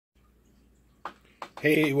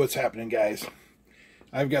Hey, what's happening, guys?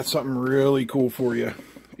 I've got something really cool for you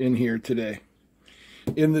in here today.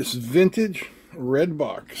 In this vintage red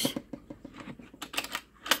box.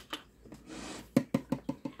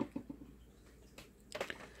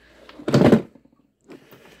 The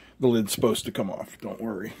lid's supposed to come off, don't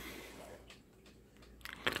worry.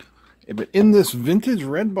 But in this vintage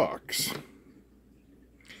red box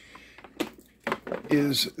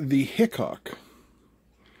is the Hickok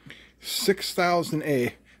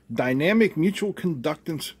 6000A Dynamic Mutual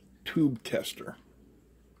Conductance Tube Tester.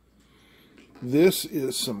 This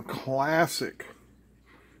is some classic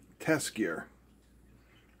test gear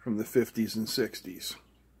from the 50s and 60s.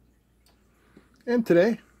 And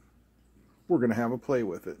today, we're going to have a play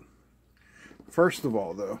with it. First of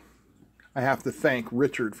all, though, I have to thank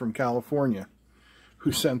Richard from California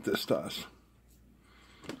who sent this to us.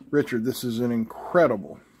 Richard, this is an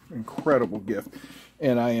incredible gift,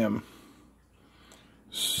 and I am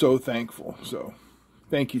so thankful. So,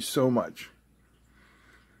 thank you so much.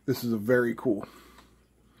 This is a very cool.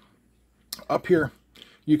 Up here,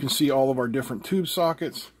 you can see all of our different tube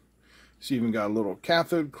sockets. It's even got a little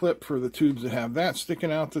cathode clip for the tubes that have that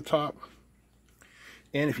sticking out the top.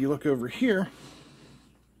 And if you look over here,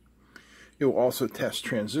 it will also test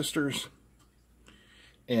transistors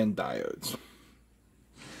and diodes.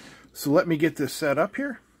 So let me get this set up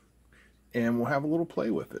here, and we'll have a little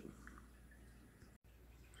play with it.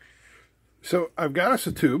 So I've got us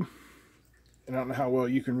a tube, and I don't know how well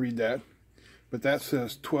you can read that, but that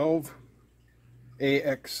says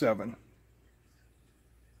 12AX7.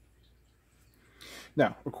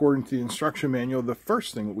 Now, according to the instruction manual, the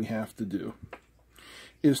first thing that we have to do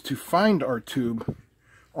is to find our tube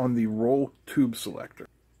on the roll tube selector.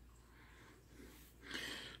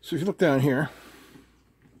 So if you look down here,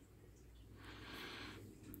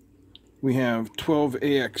 we have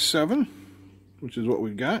 12AX7, which is what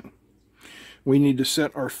we've got. We need to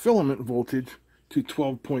set our filament voltage to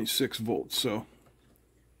 12.6 volts. So,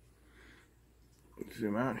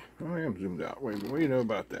 zoom out. Oh, I am zoomed out. Wait, what do you know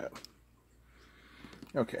about that?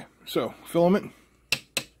 Okay, so filament,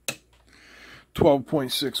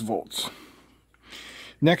 12.6 volts.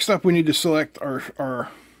 Next up, we need to select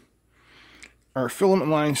our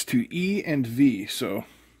filament lines to E and V. So,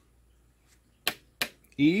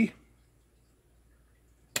 E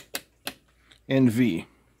and V.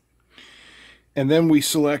 And then we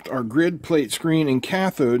select our grid, plate, screen, and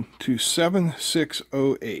cathode to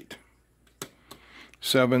 7608.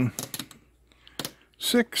 7,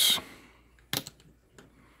 6,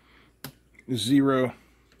 0,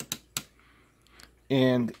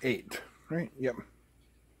 and 8. Right? Yep.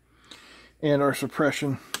 And our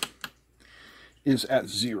suppression is at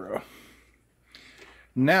 0.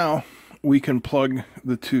 Now we can plug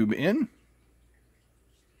the tube in.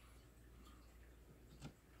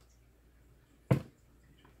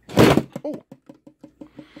 Oh,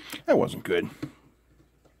 that wasn't good.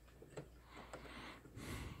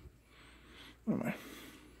 What am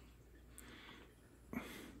I?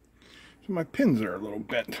 So my pins are a little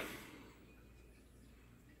bent.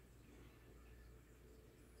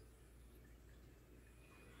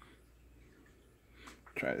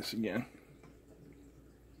 Try this again.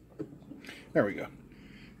 There we go.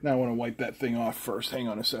 Now I want to wipe that thing off first. Hang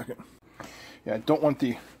on a second. Yeah, I don't want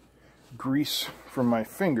the grease from my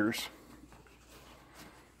fingers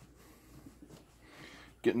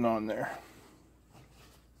getting on there.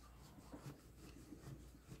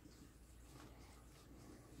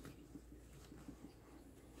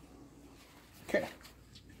 Okay.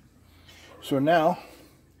 So now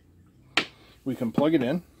we can plug it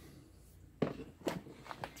in.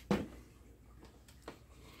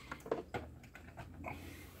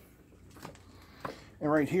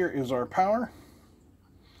 And right here is our power.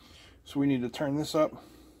 So we need to turn this up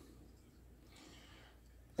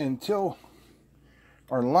until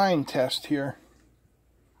our line test here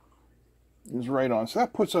is right on. So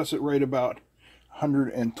that puts us at right about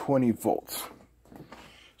 120 volts.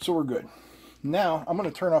 So we're good. Now I'm going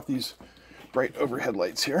to turn off these bright overhead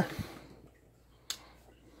lights here.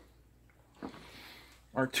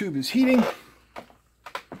 Our tube is heating.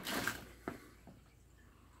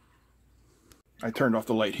 I turned off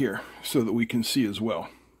the light here so that we can see as well.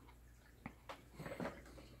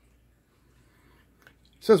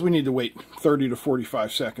 It says we need to wait 30 to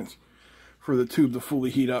 45 seconds for the tube to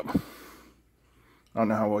fully heat up. I don't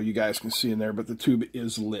know how well you guys can see in there, but the tube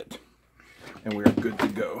is lit and we are good to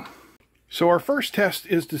go. So our first test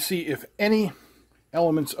is to see if any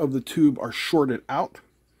elements of the tube are shorted out.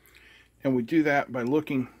 And we do that by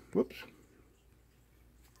looking, whoops,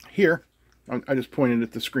 here I just pointed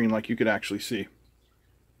at the screen like you could actually see.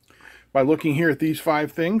 by looking here at these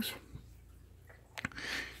 5 things.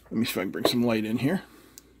 Let me see if I can bring some light in here.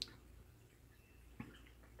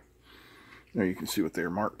 There you can see what they're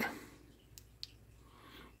marked.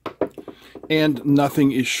 And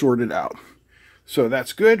nothing is shorted out. So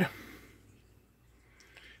that's good.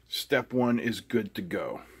 Step 1 is good to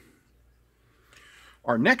go.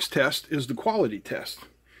 Our next test is the quality test.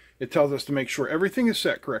 It tells us to make sure everything is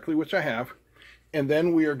set correctly, which I have. And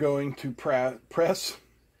then we are going to press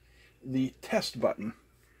the test button.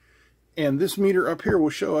 And this meter up here will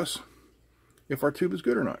show us if our tube is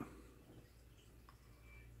good or not.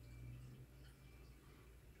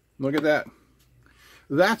 Look at that.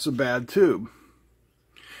 That's a bad tube.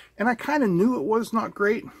 And I kind of knew it was not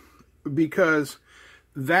great because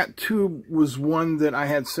that tube was one that I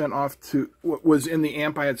had sent off to, was in the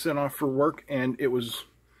amp I had sent off for work, and it was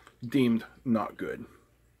deemed not good.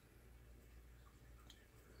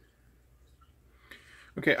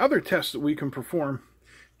 Okay, other tests that we can perform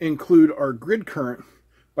include our grid current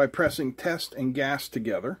by pressing test and gas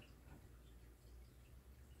together,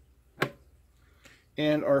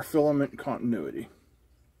 and our filament continuity,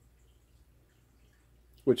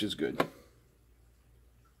 which is good.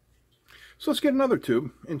 So let's get another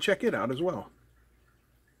tube and check it out as well.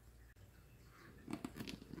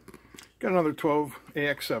 Got another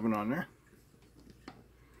 12AX7 on there.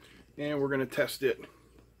 And we're going to test it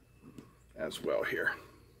as well here.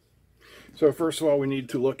 So first of all, we need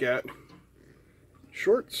to look at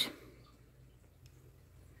shorts.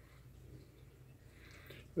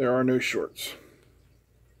 There are no shorts.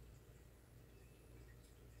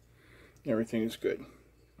 Everything is good.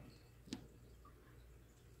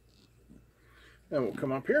 Then we'll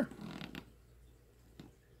come up here.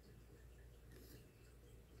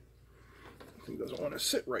 Thing doesn't want to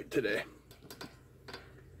sit right today.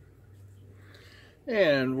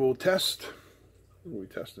 And we'll test. What are we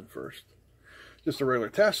testing first? Just a regular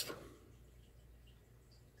test.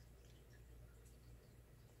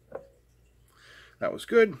 That was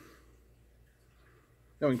good.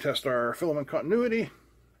 Then we can test our filament continuity.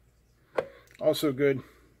 Also good.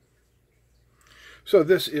 So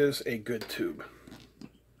this is a good tube,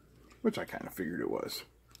 which I kind of figured it was.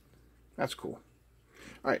 That's cool.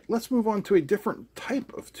 All right, let's move on to a different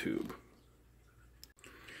type of tube.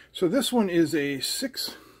 So this one is a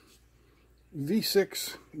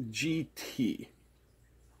 6V6 GT.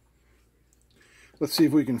 Let's see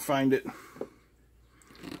if we can find it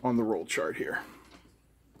on the roll chart here.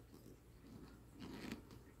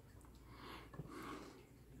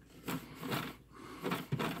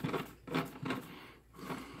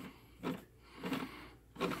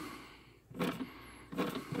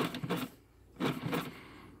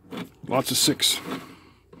 Lots of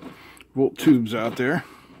 6-volt tubes out there.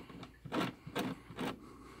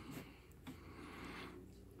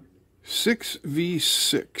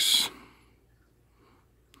 6V6.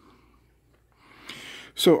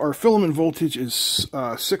 So our filament voltage is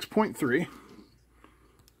 6.3.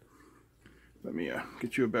 Let me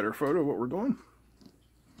get you a better photo of what we're doing.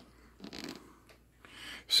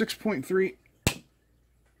 6.3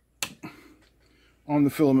 on the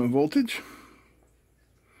filament voltage.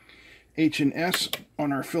 H and S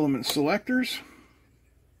on our filament selectors.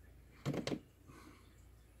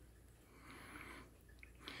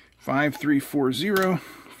 Five, 3, 4, 0,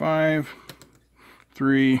 5,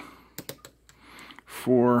 3,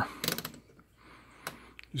 4,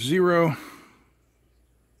 0,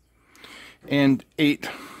 and 8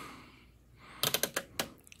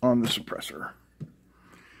 on the suppressor.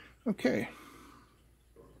 Okay.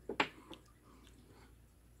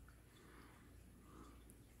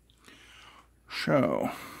 So,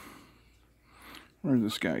 where does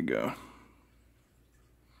this guy go?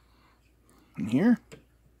 In here?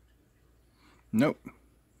 Nope.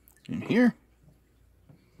 In here?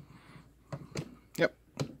 Yep.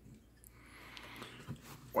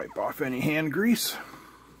 Wipe off any hand grease.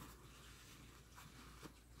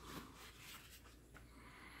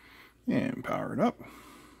 And power it up.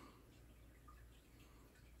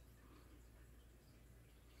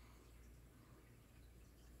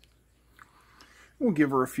 We'll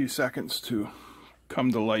give her a few seconds to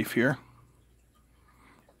come to life here.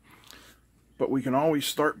 But we can always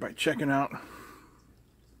start by checking out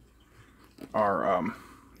our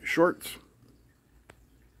shorts.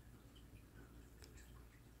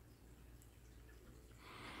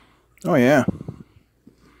 Oh yeah.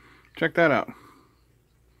 Check that out.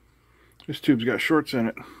 This tube's got shorts in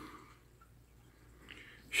it.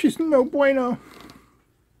 She's no bueno.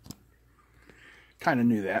 Kind of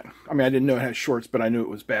knew that. I mean, I didn't know it had shorts, but I knew it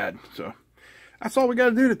was bad. So that's all we got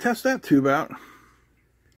to do to test that tube out.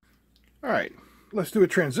 All right, let's do a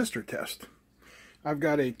transistor test. I've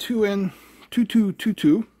got a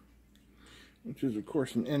 2N2222, which is of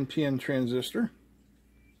course an NPN transistor.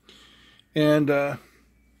 And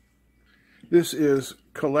this is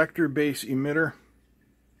collector base emitter.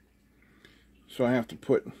 So I have to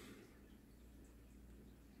put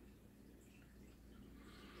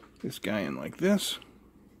this guy in like this.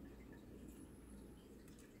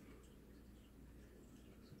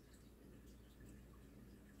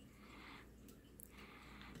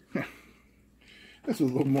 This is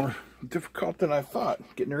a little more difficult than I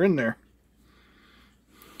thought, getting her in there.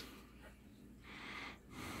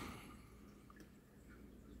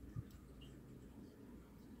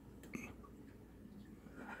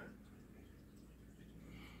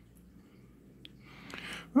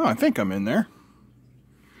 Well, I think I'm in there.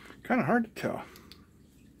 Kind of hard to tell.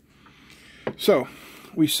 So,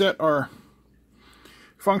 we set our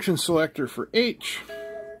function selector for H.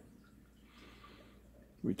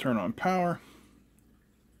 We turn on power.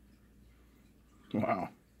 Wow.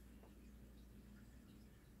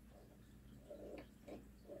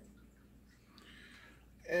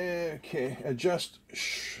 Okay, adjust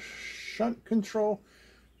shunt control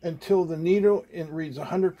until the needle reads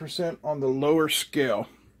 100% on the lower scale.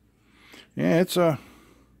 Yeah, it's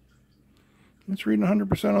reading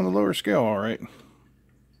 100% on the lower scale, all right.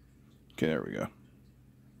 Okay, there we go.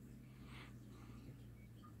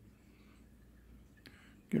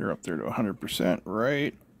 Get her up there to 100%,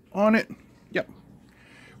 right on it. Yep,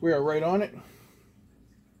 we are right on it.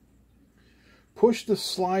 Push the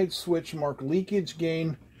slide switch marked leakage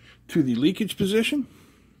gain to the leakage position.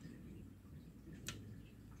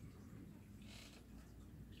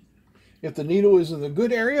 If the needle is in the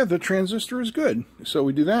good area, the transistor is good. So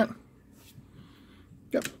we do that.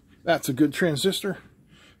 Yep, that's a good transistor.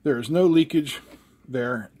 There is no leakage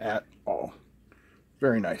there at all.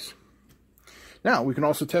 Very nice. Now we can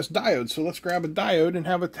also test diodes. So let's grab a diode and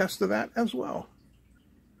have a test of that as well.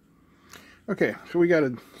 Okay, so we got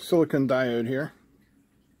a silicon diode here.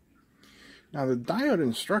 Now the diode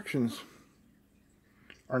instructions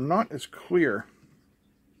are not as clear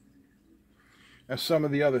as some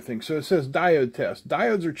of the other things. So it says diode test.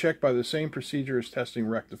 Diodes are checked by the same procedure as testing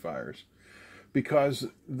rectifiers because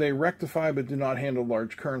they rectify but do not handle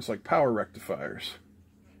large currents like power rectifiers.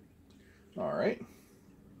 All right.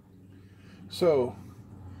 So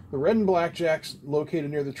the red and black jacks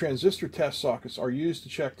located near the transistor test sockets are used to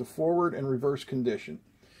check the forward and reverse condition.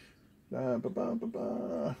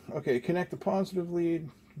 Okay, connect the positive lead.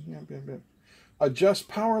 Adjust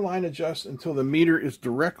power line adjust until the meter is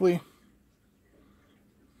directly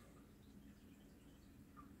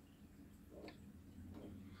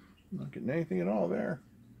not getting anything at all there.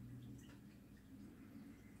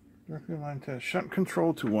 Directly line test. Shunt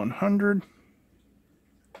control to 100.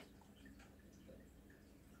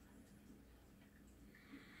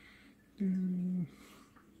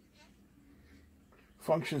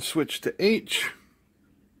 Function switch to H.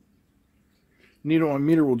 Needle on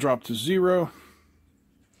meter will drop to 0.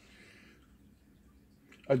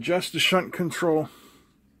 Adjust the shunt control.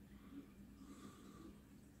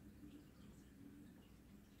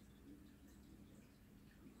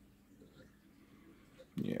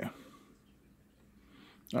 Yeah.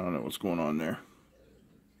 I don't know what's going on there.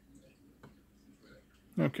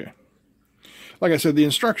 Okay. Like I said, the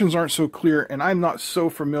instructions aren't so clear, and I'm not so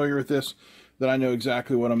familiar with this that I know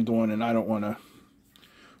exactly what I'm doing, and I don't want to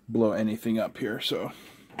blow anything up here. So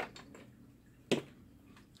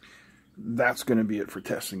that's going to be it for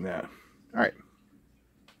testing that. All right.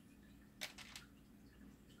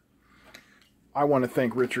 I want to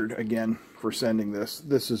thank Richard again for sending this.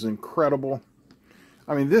 This is incredible.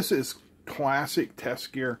 I mean, this is classic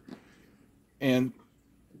test gear, and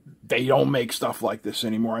they don't make stuff like this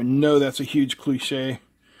anymore. I know that's a huge cliche,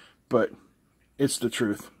 but it's the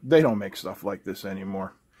truth. They don't make stuff like this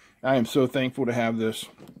anymore. I am so thankful to have this,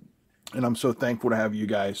 and I'm so thankful to have you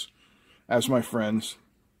guys as my friends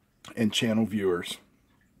and channel viewers.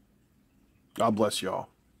 God bless y'all.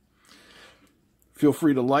 Feel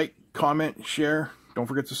free to like, comment, share. Don't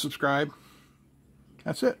forget to subscribe.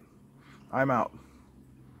 That's it. I'm out.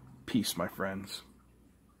 Peace, my friends.